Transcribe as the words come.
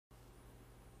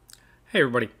Hey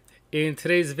everybody, in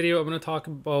today's video I'm going to talk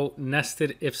about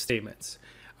nested if statements.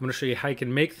 I'm going to show you how you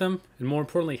can make them and more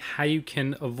importantly how you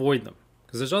can avoid them,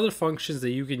 because there's other functions that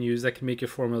you can use that can make your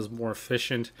formulas more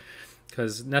efficient,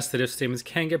 because nested if statements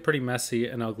can get pretty messy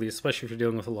and ugly, especially if you're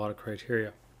dealing with a lot of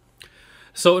criteria.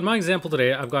 So in my example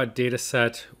today I've got a data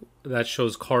set that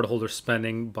shows cardholder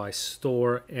spending by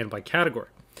store and by category.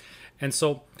 And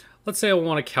so let's say I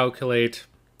want to calculate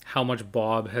how much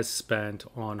Bob has spent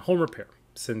on home repair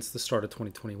since the start of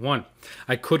 2021.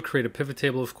 I could create a pivot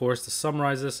table, of course, to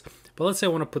summarize this, but let's say I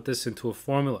want to put this into a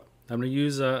formula. I'm going to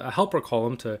use a helper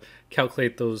column to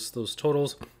calculate those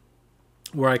totals,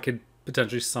 where I could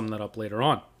potentially sum that up later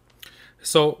on.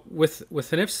 So with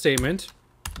an if statement,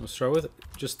 we'll start with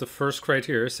just the first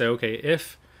criteria. Say, okay,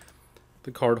 if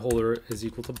the cardholder is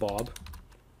equal to Bob,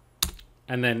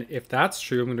 and then if that's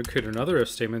true, I'm going to create another if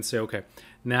statement and say, okay,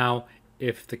 now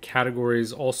if the category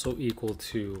is also equal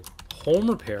to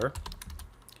home repair,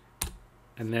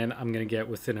 and then I'm going to get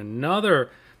within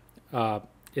another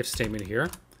if statement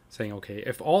here saying, okay,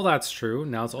 if all that's true,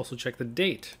 now let's also check the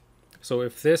date. So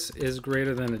if this is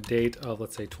greater than a date of,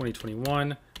 let's say,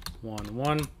 2021,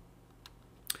 1-1.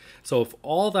 So if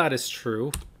all that is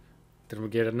true, then we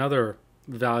get another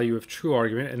value of true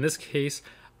argument. In this case,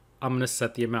 I'm going to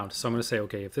set the amount. So I'm going to say,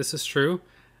 okay, if this is true,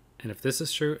 and if this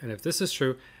is true, and if this is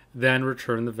true, then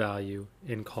return the value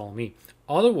in column E.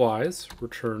 Otherwise,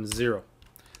 return 0.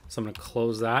 So I'm going to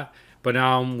close that. But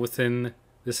now I'm within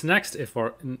this next if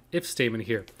statement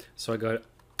here. So I got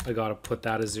to put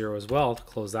that as 0 as well to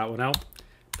close that one out.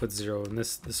 Put 0 in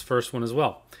this first one as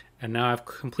well. And now I've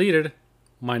completed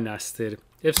my nested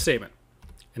if statement.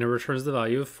 And it returns the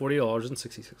value of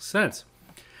 $40.66.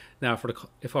 Now,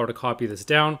 if I were to copy this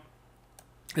down,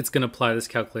 it's going to apply this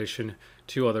calculation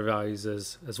to other values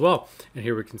as well. And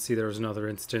here we can see there was another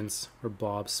instance where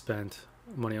Bob spent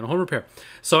money on home repair.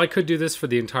 So I could do this for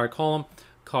the entire column,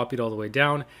 copy it all the way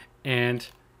down, and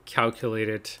calculate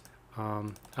it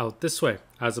out this way,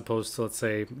 as opposed to, let's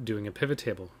say, doing a pivot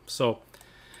table. So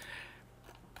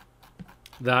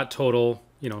that total,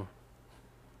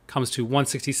 comes to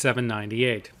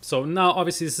 167.98. So now,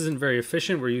 obviously, this isn't very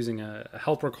efficient. We're using a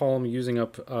helper column, using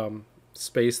up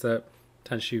space that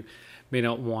potentially you may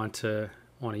not want to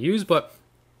use, but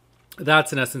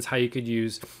that's in essence how you could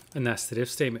use a nested if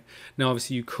statement. Now,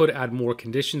 obviously, you could add more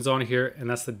conditions on here, and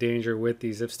that's the danger with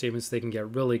these if statements. They can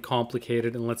get really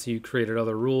complicated, and let's say you created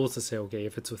other rules to say, okay,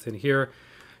 if it's within here,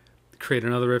 create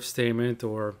another if statement,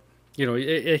 or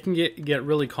it can get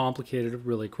really complicated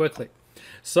really quickly.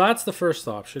 So that's the first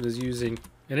option, is using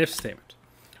an if statement,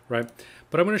 right?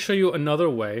 But I'm going to show you another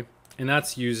way, and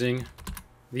that's using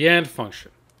the AND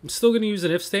function. I'm still going to use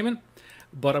an if statement,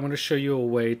 but I'm going to show you a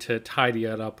way to tidy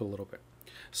it up a little bit.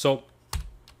 So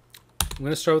I'm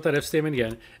going to start with that if statement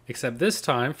again, except this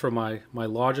time for my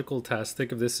logical test,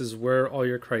 think of this as where all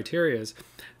your criteria is,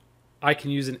 I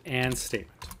can use an AND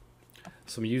statement.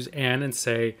 So I'm going to use AND and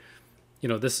say,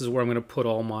 this is where I'm going to put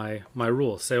all my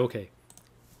rules. Say, okay,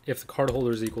 if the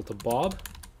cardholder is equal to Bob,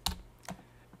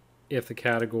 if the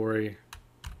category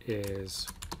is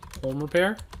home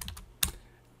repair,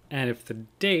 and if the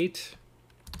date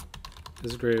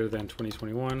is greater than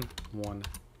 2021,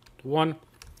 1-1,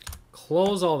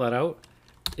 close all that out.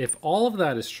 If all of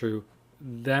that is true,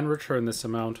 then return this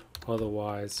amount,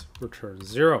 otherwise return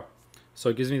 0. So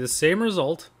it gives me the same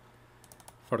result.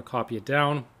 If I were to copy it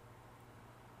down,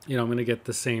 I'm going to get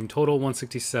the same total,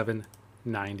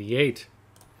 167.98.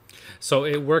 So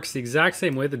it works the exact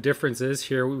same way. The difference is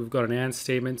here we've got an AND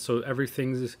statement, so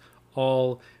everything's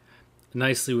all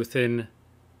nicely within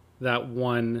that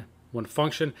one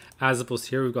function, as opposed to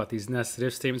here we've got these nested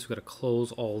if statements. We've got to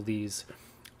close all these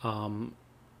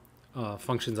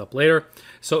functions up later.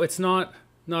 So it's not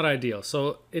ideal.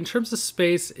 So in terms of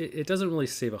space, it doesn't really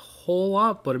save a whole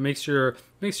lot, but it makes your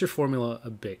formula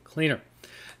a bit cleaner.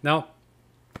 Now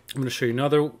I'm going to show you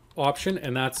another option,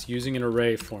 and that's using an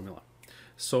array formula.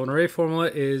 So an array formula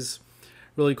is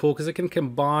really cool because it can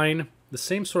combine the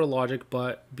same sort of logic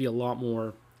but be a lot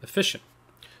more efficient.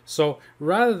 So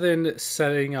rather than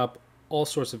setting up all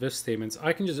sorts of if statements,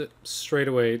 I can just straight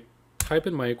away type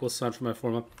in my equal sign for my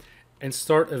formula and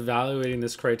start evaluating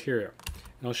this criteria.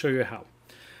 And I'll show you how.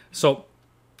 So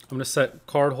I'm going to set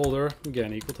cardholder,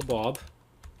 again, equal to Bob.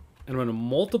 And I'm going to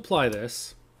multiply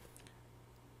this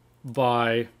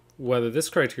by whether this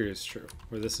criteria is true,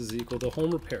 where this is equal to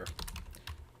home repair.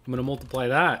 I'm going to multiply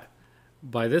that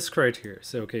by this criteria.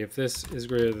 So, okay, if this is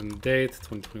greater than the date,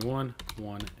 2021,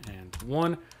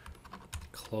 1-1,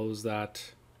 close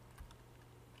that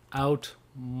out,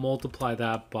 multiply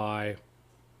that by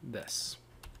this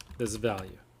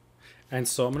value. And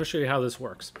so I'm going to show you how this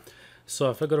works. So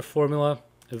if I go to formula,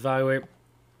 evaluate,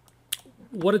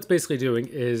 what it's basically doing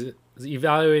is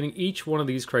evaluating each one of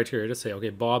these criteria to say, okay,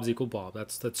 Bob's equal Bob.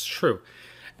 That's true.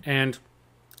 And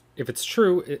if it's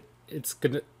true, it's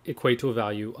going to equate to a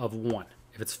value of 1.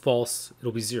 If it's false,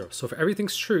 it'll be 0. So if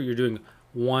everything's true, you're doing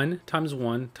 1 times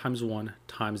 1 times 1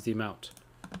 times the amount.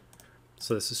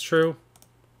 So this is true,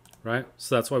 right?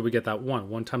 So that's why we get that 1.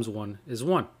 1 times 1 is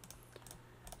 1.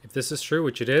 If this is true,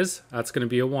 which it is, that's going to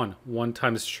be a 1. 1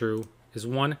 times true is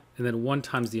 1. And then 1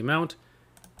 times the amount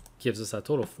gives us that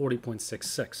total,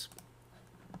 40.66.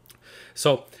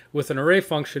 So with an array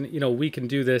function, we can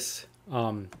do this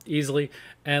easily.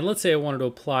 And let's say I wanted to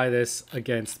apply this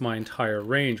against my entire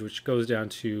range, which goes down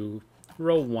to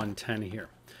row 110 here.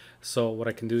 So what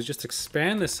I can do is just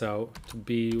expand this out to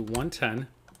be 110,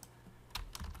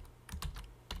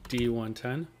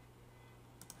 D110,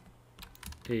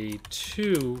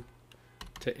 A2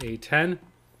 to A10,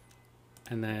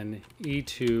 and then E2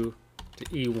 to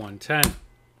E110.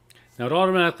 Now it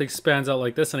automatically expands out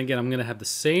like this, and again, I'm going to have the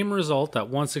same result at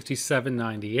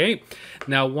 167.98.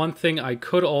 Now, one thing I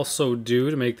could also do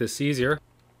to make this easier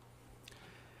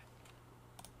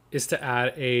is to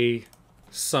add a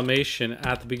summation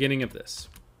at the beginning of this.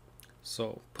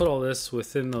 So put all this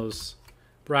within those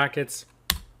brackets,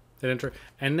 hit enter,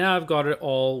 and now I've got it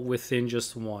all within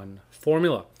just one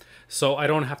formula. So I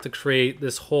don't have to create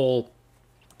this whole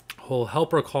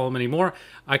helper column anymore.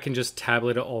 I can just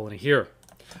tabulate it all in here.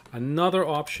 Another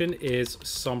option is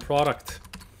sum product.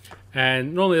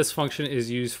 And normally this function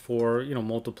is used for,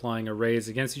 multiplying arrays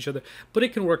against each other, but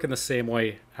it can work in the same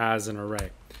way as an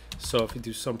array. So if you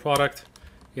do sum product,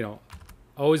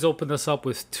 always open this up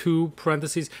with 2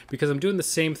 parentheses because I'm doing the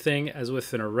same thing as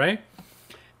with an array.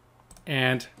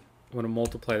 And I'm going to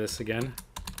multiply this again.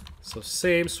 So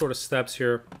same sort of steps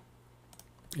here.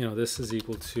 This is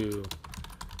equal to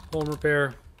home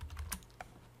repair.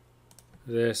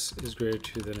 This is greater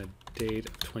to than a date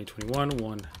of 2021,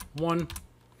 1/1.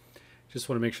 Just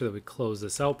want to make sure that we close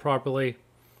this out properly.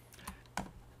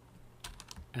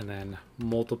 And then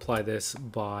multiply this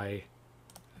by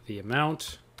the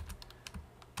amount.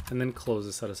 And then close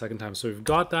this out a second time. So we've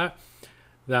got that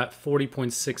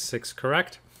 40.66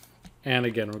 correct. And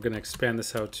again, we're going to expand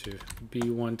this out to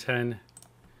B110,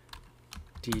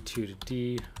 D2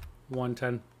 to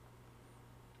D110,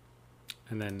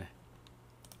 and then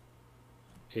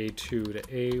A2 to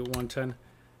A110,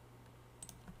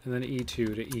 and then E2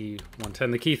 to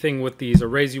E110. The key thing with these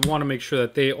arrays, you want to make sure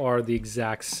that they are the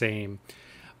exact same,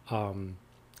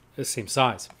 same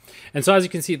size. And so as you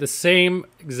can see, the same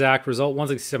exact result,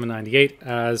 167.98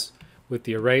 as with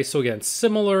the array. So again,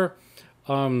 similar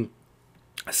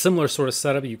sort of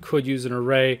setup. You could use an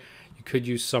array. You could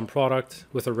use sum product.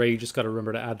 With array, you just got to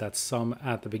remember to add that sum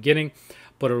at the beginning,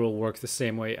 but it will work the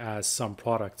same way as sum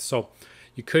product. So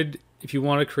you could, if you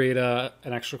want to create an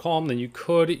extra column, then you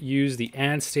could use the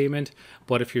AND statement.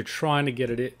 But if you're trying to get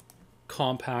it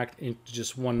compact into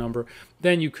just one number,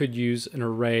 then you could use an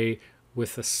array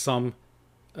with a sum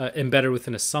embedded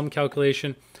within a sum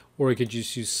calculation, or you could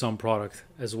just use sum product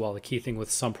as well. The key thing with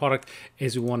sum product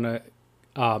is we want to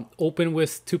open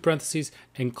with 2 parentheses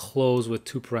and close with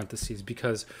 2 parentheses,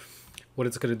 because what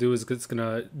it's going to do is it's going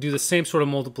to do the same sort of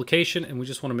multiplication, and we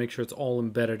just want to make sure it's all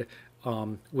embedded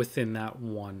within that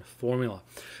one formula.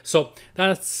 So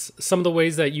that's some of the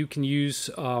ways that you can use,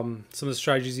 some of the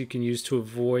strategies you can use to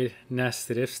avoid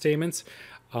nested if statements.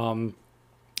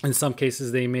 In some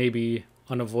cases, they may be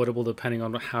unavoidable depending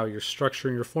on how you're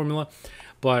structuring your formula,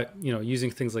 but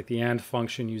using things like the AND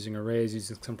function, using arrays,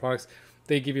 using some products,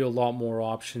 they give you a lot more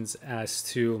options as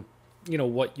to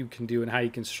what you can do and how you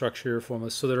can structure your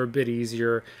formulas, so they're a bit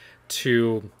easier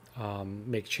to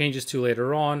make changes to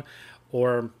later on,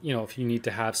 or if you need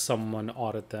to have someone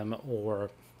audit them or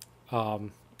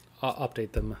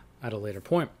update them at a later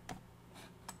point.